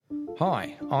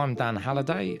Hi, I'm Dan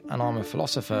Halliday and I'm a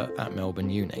philosopher at Melbourne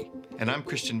Uni. And I'm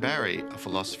Christian Barry, a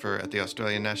philosopher at the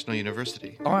Australian National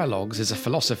University. Dialogues is a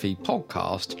philosophy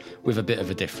podcast with a bit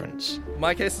of a difference.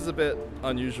 My case is a bit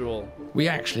unusual. We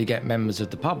actually get members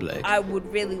of the public I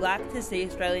would really like to see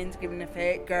Australians given a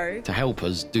fair go to help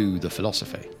us do the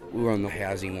philosophy. We were on the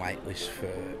housing wait list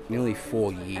for nearly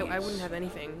 4 years. I wouldn't have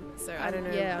anything, so I don't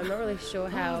know. Yeah, I'm not really sure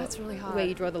how that's really hard. where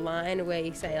you draw the line, where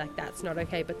you say, like, that's not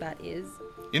okay, but that is.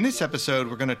 In this episode,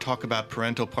 we're going to talk about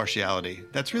parental partiality.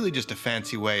 That's really just a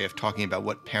fancy way of talking about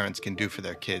what parents can do for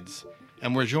their kids.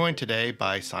 And we're joined today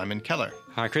by Simon Keller.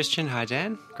 Hi Christian, hi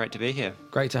Dan. Great to be here.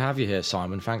 Great to have you here,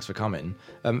 Simon. Thanks for coming.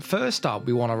 First up,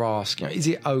 we want to ask, is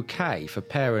it okay for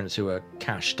parents who are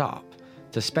cashed up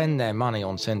to spend their money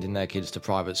on sending their kids to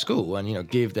private school and,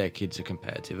 give their kids a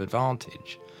competitive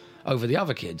advantage over the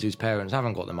other kids whose parents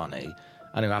haven't got the money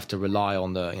and who have to rely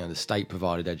on the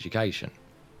state-provided education?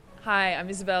 Hi, I'm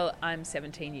Isabel. I'm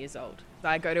 17 years old.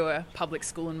 I go to a public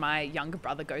school and my younger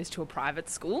brother goes to a private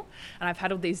school. And I've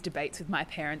had all these debates with my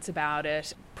parents about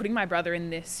it. Putting my brother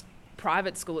in this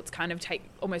private school, it's kind of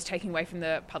almost taking away from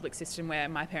the public system where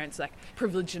my parents are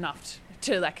privileged enough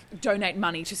to donate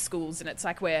money to schools. And it's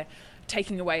like we're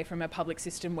taking away from a public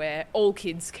system where all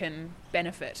kids can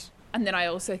benefit. And then I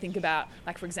also think about,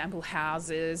 for example,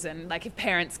 houses and if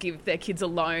parents give their kids a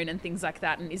loan and things like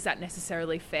that, and is that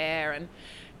necessarily fair? And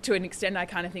to an extent, I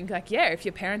kind of think if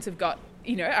your parents have got,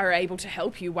 are able to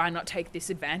help you, why not take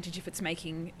this advantage if it's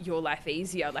making your life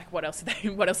easier? What else are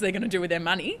they going to do with their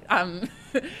money?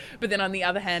 But then on the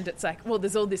other hand, it's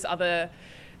there's all this other,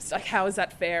 how is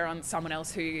that fair on someone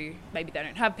else who maybe they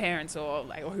don't have parents or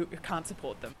who can't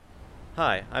support them?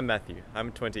 Hi, I'm Matthew.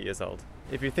 I'm 20 years old.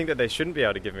 If you think that they shouldn't be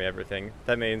able to give me everything,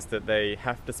 that means that they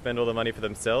have to spend all the money for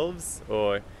themselves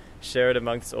or share it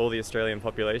amongst all the Australian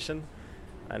population.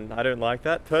 And I don't like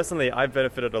that. Personally, I've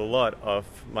benefited a lot of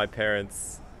my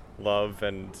parents' love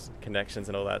and connections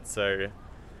and all that, so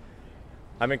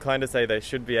I'm inclined to say they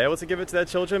should be able to give it to their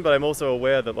children, but I'm also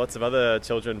aware that lots of other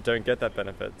children don't get that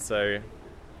benefit, so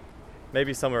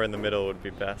maybe somewhere in the middle would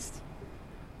be best.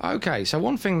 Okay, so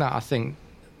one thing that I think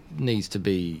needs to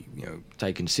be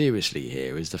taken seriously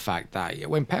here is the fact that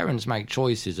when parents make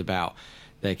choices about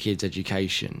their kids'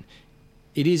 education,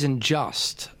 it isn't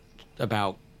just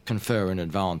about confer an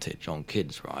advantage on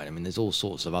kids, right? I mean, there's all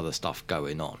sorts of other stuff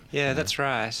going on. Yeah, that's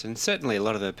right. And certainly a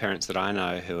lot of the parents that I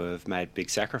know who have made big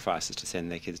sacrifices to send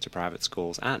their kids to private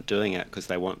schools aren't doing it because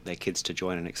they want their kids to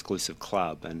join an exclusive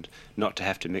club and not to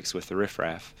have to mix with the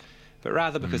riffraff, but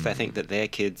rather because they think that their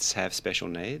kids have special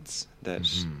needs that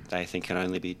they think can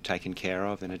only be taken care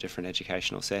of in a different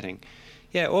educational setting.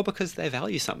 Yeah, or because they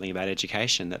value something about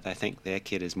education that they think their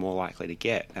kid is more likely to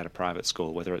get at a private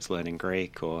school, whether it's learning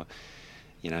Greek or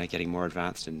getting more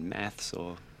advanced in maths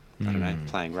or,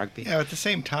 playing rugby. Yeah, at the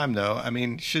same time, though,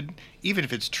 even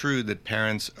if it's true that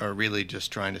parents are really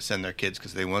just trying to send their kids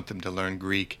because they want them to learn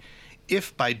Greek,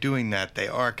 if by doing that they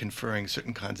are conferring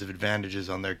certain kinds of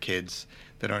advantages on their kids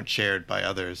that aren't shared by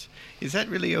others, is that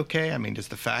really okay? I mean, does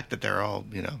the fact that they're all,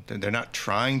 they're not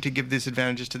trying to give these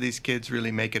advantages to these kids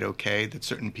really make it okay that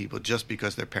certain people, just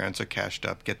because their parents are cashed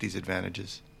up, get these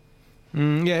advantages?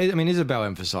 Yeah, I mean, Isabel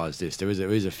emphasised this. There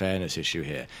is a fairness issue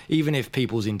here. Even if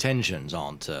people's intentions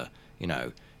aren't to,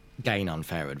 gain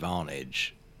unfair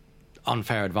advantage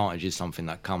is something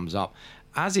that comes up.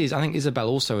 As is, I think Isabel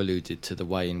also alluded to the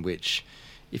way in which,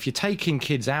 if you're taking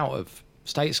kids out of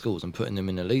state schools and putting them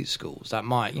in elite schools, that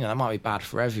might be bad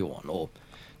for everyone. Or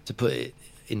to put it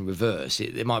in reverse,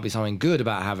 it might be something good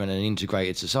about having an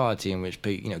integrated society in which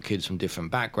kids from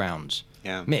different backgrounds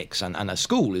mix. And a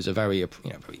school is a very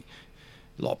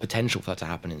lot of potential for that to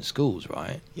happen in schools,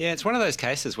 right? Yeah, it's one of those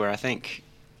cases where I think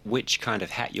which kind of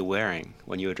hat you're wearing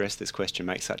when you address this question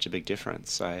makes such a big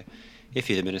difference. So if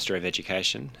you're the Minister of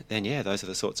Education, then those are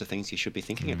the sorts of things you should be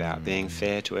thinking about, being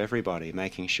fair to everybody,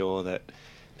 making sure that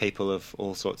people of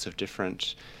all sorts of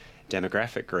different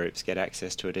demographic groups get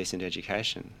access to a decent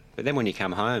education. But then when you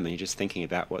come home and you're just thinking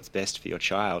about what's best for your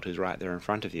child who's right there in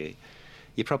front of you,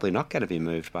 you're probably not going to be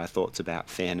moved by thoughts about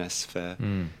fairness for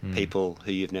people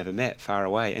who you've never met far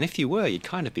away. And if you were, you'd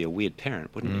kind of be a weird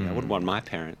parent, wouldn't you? I wouldn't want my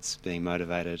parents being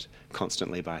motivated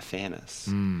constantly by fairness.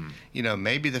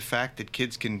 Maybe the fact that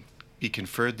kids can be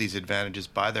conferred these advantages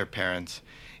by their parents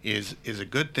is a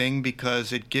good thing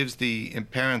because it gives the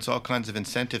parents all kinds of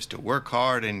incentives to work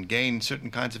hard and gain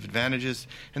certain kinds of advantages.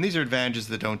 And these are advantages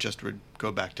that don't just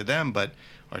go back to them, but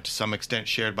are to some extent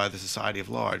shared by the society at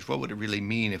large. What would it really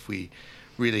mean if we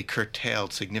really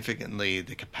curtailed significantly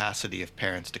the capacity of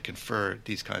parents to confer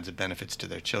these kinds of benefits to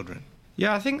their children?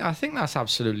 Yeah, I think that's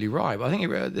absolutely right. But I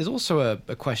think there's also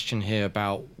a question here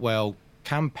about,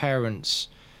 can parents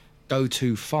go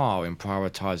too far in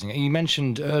prioritising it? You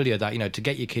mentioned earlier that, you know, to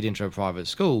get your kid into a private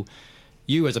school,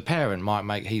 you as a parent might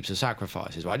make heaps of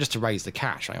sacrifices, right, just to raise the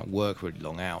cash, right, work really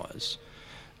long hours.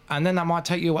 And then that might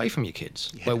take you away from your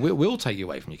kids. Yeah. Well, we'll take you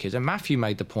away from your kids. And Matthew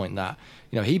made the point that,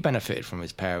 you know, he benefited from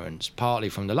his parents partly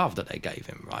from the love that they gave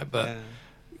him, right? But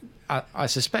I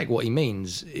suspect what he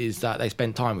means is that they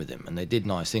spent time with him and they did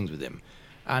nice things with him.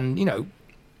 And, you know,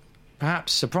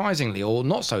 perhaps surprisingly or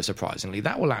not so surprisingly,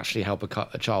 that will actually help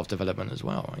a child's development as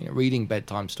well. You know, reading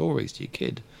bedtime stories to your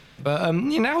kid. But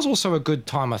you know, now's also a good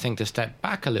time, I think, to step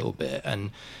back a little bit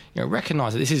and, you know,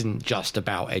 recognise that this isn't just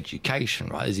about education,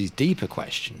 right? There's these deeper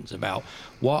questions about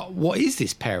what is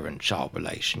this parent-child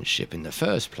relationship in the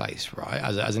first place, right?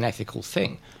 As an ethical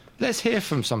thing. Let's hear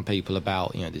from some people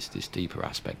about, you know, this deeper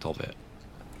aspect of it.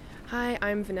 Hi,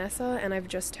 I'm Vanessa, and I've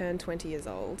just turned 20 years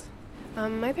old.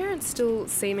 My parents still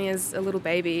see me as a little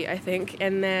baby, I think,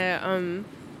 and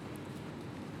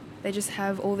they just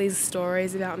have all these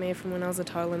stories about me from when I was a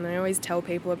toddler, and they always tell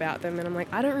people about them, and I'm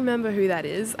like, I don't remember who that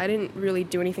is. I didn't really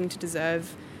do anything to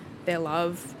deserve their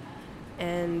love,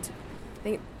 and I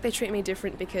think they treat me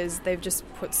different because they've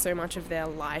just put so much of their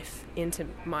life into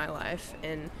my life,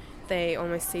 and they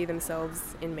almost see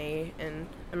themselves in me, and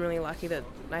I'm really lucky that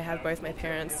I have both my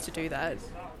parents to do that.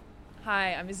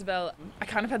 Hi, I'm Isabel. I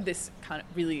kind of had this kind of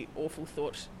really awful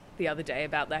thought the other day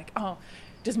about, like, oh,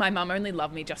 does my mum only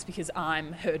love me just because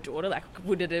I'm her daughter? Like,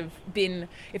 would it have been,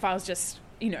 if I was just,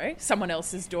 you know, someone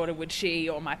else's daughter, would she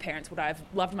or my parents, would I have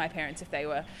loved my parents if they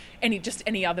were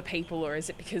any other people, or is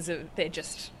it because they're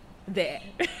just there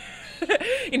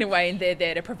in a way, and they're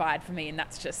there to provide for me, and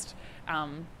that's just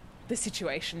the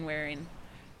situation we're in?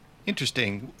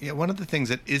 Interesting. Yeah, one of the things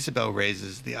that Isabel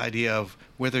raises, the idea of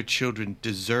whether children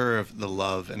deserve the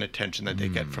love and attention that they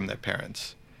get from their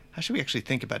parents. How should we actually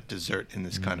think about desert in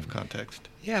this kind of context?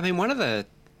 Yeah, I mean, one of the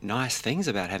nice things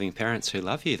about having parents who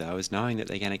love you, though, is knowing that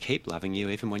they're going to keep loving you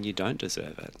even when you don't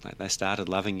deserve it. Like, they started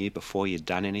loving you before you'd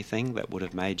done anything that would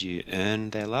have made you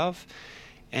earn their love.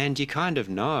 And you kind of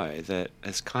know that,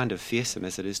 as kind of fearsome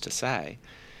as it is to say,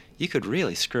 you could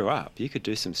really screw up. You could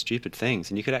do some stupid things,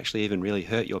 and you could actually even really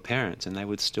hurt your parents, and they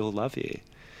would still love you.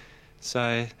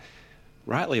 So,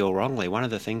 rightly or wrongly, one of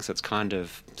the things that's kind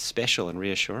of special and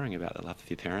reassuring about the love of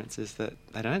your parents is that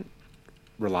they don't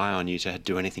rely on you to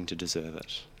do anything to deserve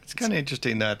it. It's kind of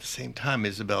interesting that at the same time,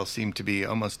 Isabel seemed to be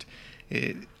almost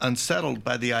unsettled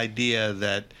by the idea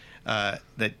that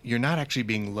that you're not actually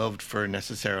being loved for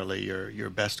necessarily your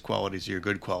best qualities or your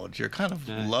good qualities. You're kind of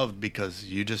loved because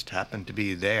you just happen to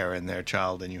be there and their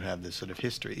child, and you have this sort of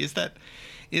history. Is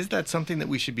that something that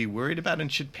we should be worried about?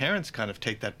 And should parents kind of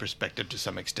take that perspective to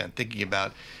some extent, thinking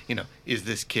about, you know, is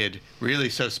this kid really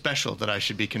so special that I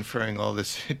should be conferring all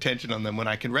this attention on them, when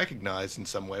I can recognize in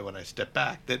some way, when I step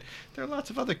back, that there are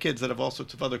lots of other kids that have all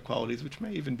sorts of other qualities which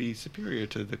may even be superior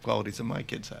to the qualities that my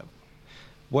kids have?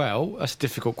 Well, that's a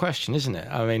difficult question, isn't it?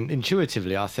 I mean,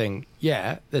 intuitively, I think,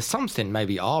 yeah, there's something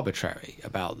maybe arbitrary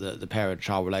about the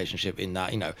parent-child relationship in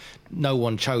that, you know, no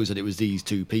one chose that it was these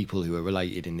two people who are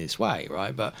related in this way,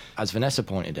 right? But as Vanessa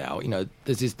pointed out, you know,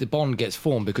 the bond gets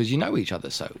formed because you know each other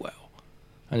so well.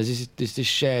 And there's this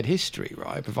shared history,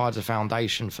 right? It provides a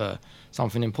foundation for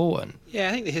something important. Yeah,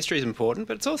 I think the history is important,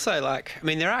 but it's also like, I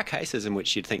mean, there are cases in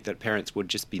which you'd think that parents would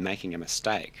just be making a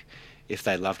mistake if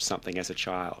they loved something as a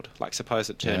child. Like, suppose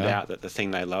it turned out that the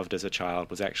thing they loved as a child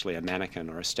was actually a mannequin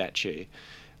or a statue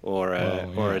or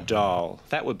a doll.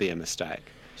 That would be a mistake.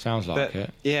 Sounds like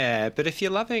it. Yeah, but if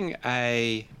you're loving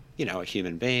a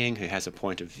human being who has a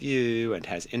point of view and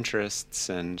has interests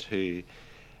and who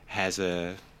has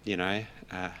a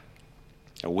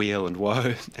wheel and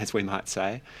woe, as we might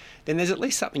say, then there's at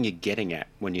least something you're getting at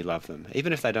when you love them.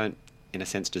 Even if they don't, in a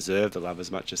sense, deserve the love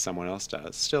as much as someone else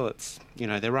does. Still, it's, you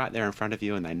know, they're right there in front of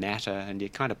you and they matter, and you're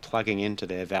kind of plugging into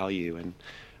their value in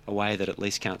a way that at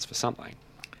least counts for something.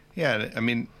 Yeah, I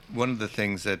mean, one of the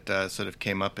things that sort of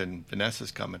came up in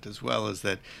Vanessa's comment as well is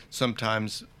that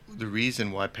sometimes the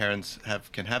reason why parents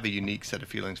can have a unique set of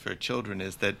feelings for children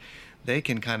is that they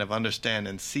can kind of understand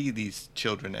and see these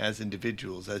children as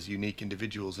individuals, as unique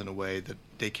individuals, in a way that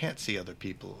they can't see other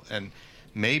people. And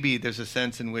maybe there's a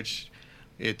sense in which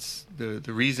it's the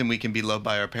reason we can be loved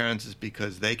by our parents is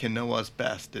because they can know us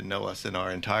best and know us in our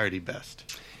entirety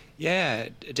best. Yeah,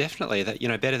 definitely. That, you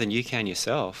know, better than you can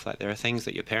yourself. Like, there are things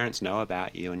that your parents know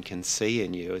about you and can see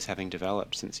in you as having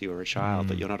developed since you were a child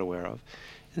that you're not aware of.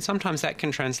 And sometimes that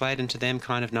can translate into them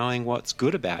kind of knowing what's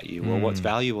good about you or what's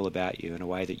valuable about you in a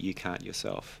way that you can't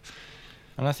yourself.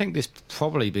 And I think this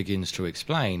probably begins to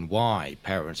explain why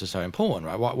parents are so important,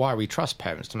 right? Why we trust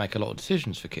parents to make a lot of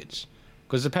decisions for kids.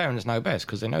 because the parents know best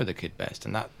because they know the kid best,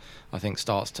 and that I think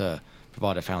starts to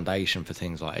provide a foundation for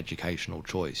things like educational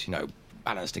choice,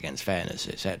 balanced against fairness,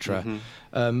 etc.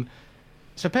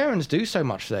 So parents do so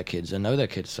much for their kids and know their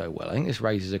kids so well. I think this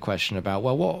raises a question about,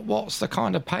 well, what's the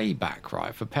kind of payback,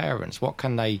 right, for parents? What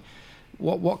can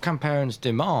parents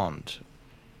demand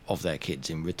of their kids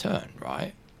in return,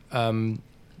 right?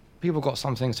 People got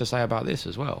some things to say about this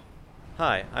as well.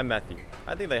 Hi, I'm Matthew.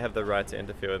 I think they have the right to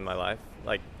interfere with my life.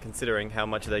 Like, considering how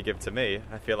much they give to me,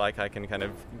 I feel like I can kind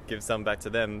of give some back to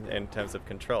them in terms of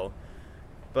control.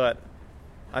 But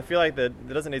I feel like that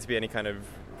there doesn't need to be any kind of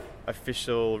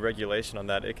official regulation on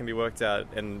that. It can be worked out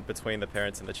in between the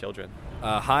parents and the children.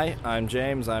 Hi, I'm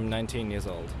James. I'm 19 years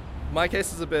old. My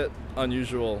case is a bit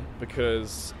unusual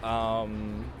because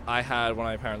I had one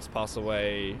of my parents pass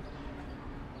away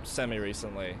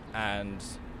semi-recently, and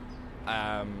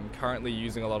I'm currently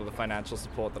using a lot of the financial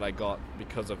support that I got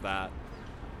because of that.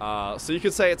 So you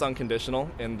could say it's unconditional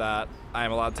in that I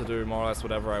am allowed to do more or less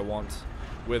whatever I want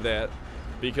with it,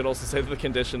 but you could also say that the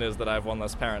condition is that I have one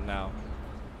less parent now.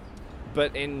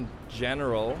 But in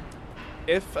general,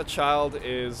 if a child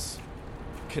is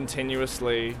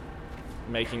continuously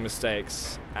making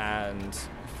mistakes and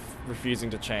refusing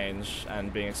to change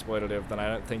and being exploitative, then I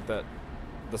don't think that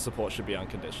the support should be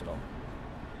unconditional.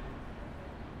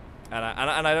 And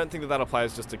I don't think that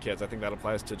applies just to kids. I think that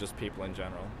applies to just people in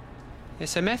general. Yeah,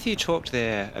 so Matthew talked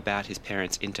there about his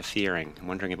parents interfering and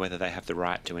wondering whether they have the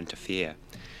right to interfere.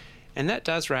 And that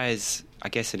does raise, I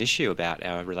guess, an issue about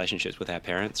our relationships with our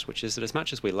parents, which is that as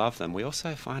much as we love them, we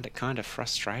also find it kind of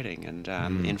frustrating and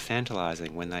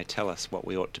infantilizing when they tell us what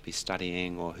we ought to be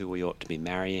studying or who we ought to be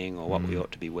marrying or what we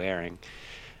ought to be wearing.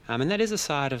 And that is a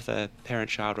side of the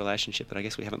parent-child relationship that I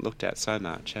guess we haven't looked at so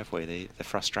much, have we? The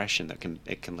frustration that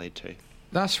it can lead to.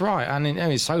 That's right.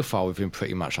 And so far we've been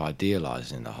pretty much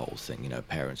idealising the whole thing.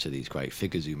 Parents are these great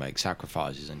figures who make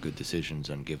sacrifices and good decisions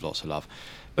and give lots of love.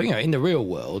 But, in the real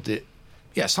world,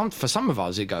 for some of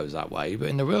us it goes that way. But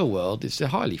in the real world, it's a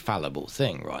highly fallible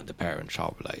thing, right, the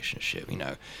parent-child relationship.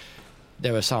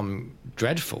 There are some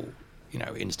dreadful,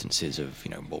 instances of,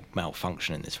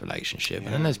 malfunction in this relationship. Yeah.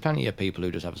 And then there's plenty of people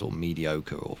who just have a sort of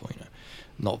mediocre or,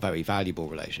 not very valuable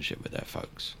relationship with their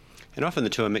folks. And often the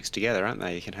two are mixed together, aren't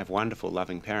they? You can have wonderful,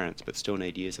 loving parents, but still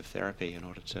need years of therapy in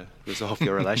order to resolve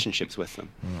your relationships with them.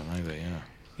 Maybe, yeah.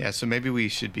 Yeah, so maybe we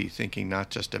should be thinking not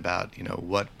just about,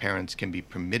 what parents can be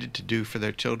permitted to do for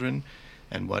their children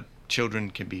and what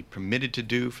children can be permitted to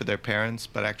do for their parents,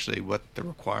 but actually what the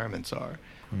requirements are.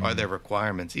 Are there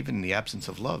requirements, even in the absence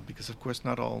of love? Because, of course,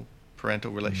 not all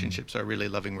parental relationships are really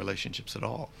loving relationships at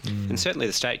all. And certainly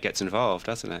the state gets involved,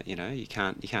 doesn't it? You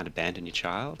can't abandon your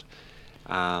child.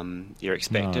 You're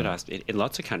expected. No. In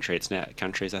lots of countries, I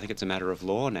think it's a matter of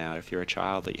law now. If you're a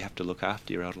child, that you have to look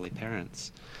after your elderly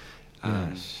parents.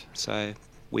 Yes. So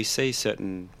we see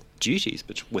certain duties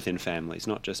within families,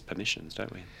 not just permissions,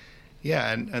 don't we?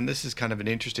 Yeah, and this is kind of an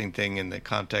interesting thing in the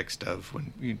context of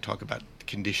when you talk about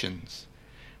conditions,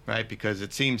 right? Because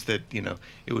it seems that,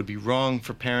 it would be wrong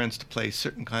for parents to place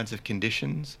certain kinds of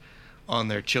conditions on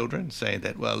their children, saying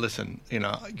that, well, listen, you're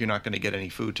not going to get any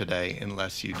food today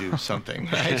unless you do something,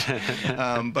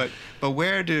 right? But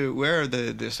where are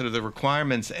the sort of the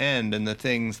requirements end and the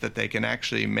things that they can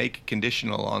actually make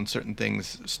conditional on certain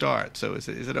things start? So is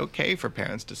it okay for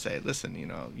parents to say, listen,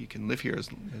 you can live here as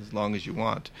long as you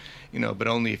want, but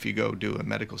only if you go do a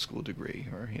medical school degree,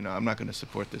 or I'm not going to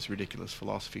support this ridiculous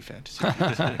philosophy fantasy.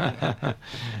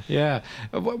 Yeah.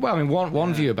 Well,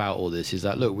 one view about all this is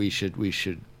that, look, we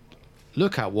should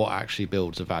look at what actually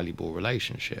builds a valuable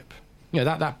relationship.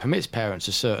 That permits parents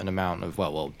a certain amount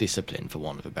of, discipline, for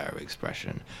want of a better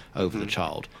expression, over the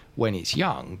child when it's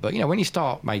young. But, when you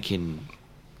start making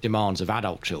demands of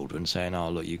adult children, saying, oh,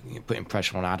 look, you're putting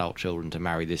pressure on adult children to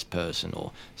marry this person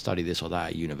or study this or that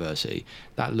at university,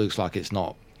 that looks like it's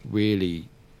not really...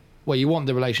 Well, you want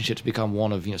the relationship to become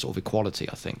one of, sort of equality,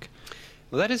 I think.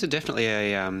 Well, that is definitely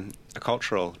a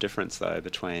cultural difference, though,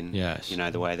 between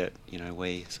the way that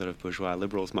we sort of bourgeois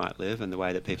liberals might live and the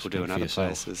way that people do in other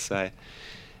places. So,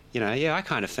 I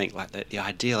kind of think like the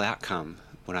ideal outcome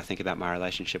when I think about my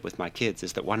relationship with my kids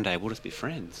is that one day we'll just be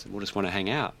friends and we'll just want to hang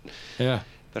out. Yeah.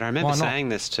 But I remember saying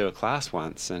this to a class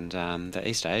once, and the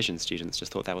East Asian students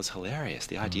just thought that was hilarious,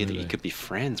 the idea that you could be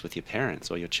friends with your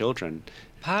parents or your children.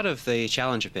 Part of the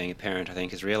challenge of being a parent, I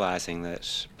think, is realising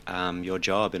that your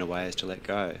job, in a way, is to let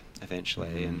go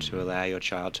eventually and to allow your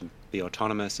child to be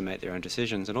autonomous and make their own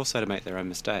decisions and also to make their own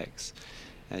mistakes,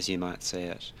 as you might see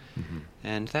it.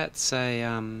 And that's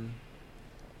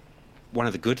one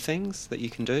of the good things that you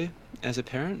can do as a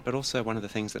parent, but also one of the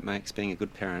things that makes being a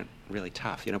good parent really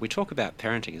tough. You know, we talk about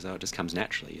parenting as though it just comes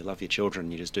naturally. You love your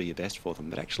children, you just do your best for them,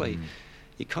 but actually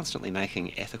you're constantly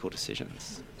making ethical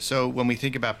decisions. So when we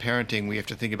think about parenting, we have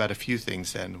to think about a few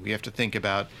things then. We have to think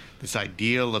about this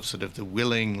ideal of sort of the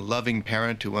willing, loving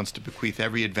parent who wants to bequeath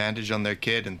every advantage on their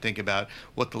kid, and think about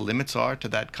what the limits are to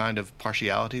that kind of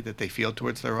partiality that they feel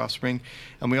towards their offspring.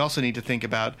 And we also need to think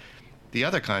about the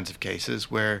other kinds of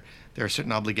cases where there are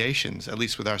certain obligations, at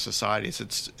least with our society as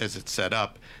it's set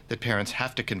up, that parents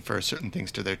have to confer certain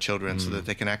things to their children so that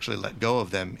they can actually let go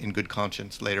of them in good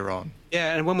conscience later on.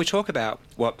 Yeah, and when we talk about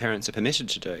what parents are permitted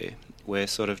to do, we're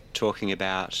sort of talking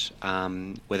about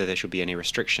whether there should be any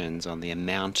restrictions on the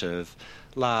amount of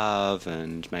love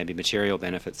and maybe material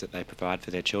benefits that they provide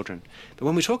for their children. But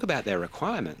when we talk about their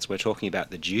requirements, we're talking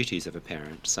about the duties of a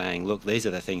parent, saying, look, these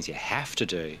are the things you have to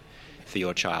do for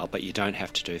your child, but you don't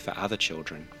have to do for other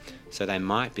children. So they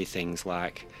might be things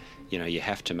like, you know, you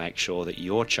have to make sure that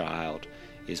your child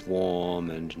is warm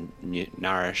and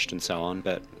nourished and so on,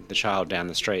 but the child down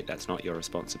the street, that's not your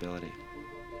responsibility.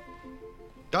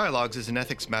 Dialogues is an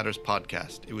Ethics Matters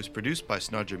podcast. It was produced by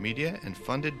Snodger Media and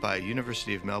funded by a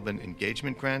University of Melbourne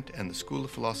engagement grant and the School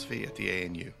of Philosophy at the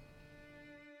ANU.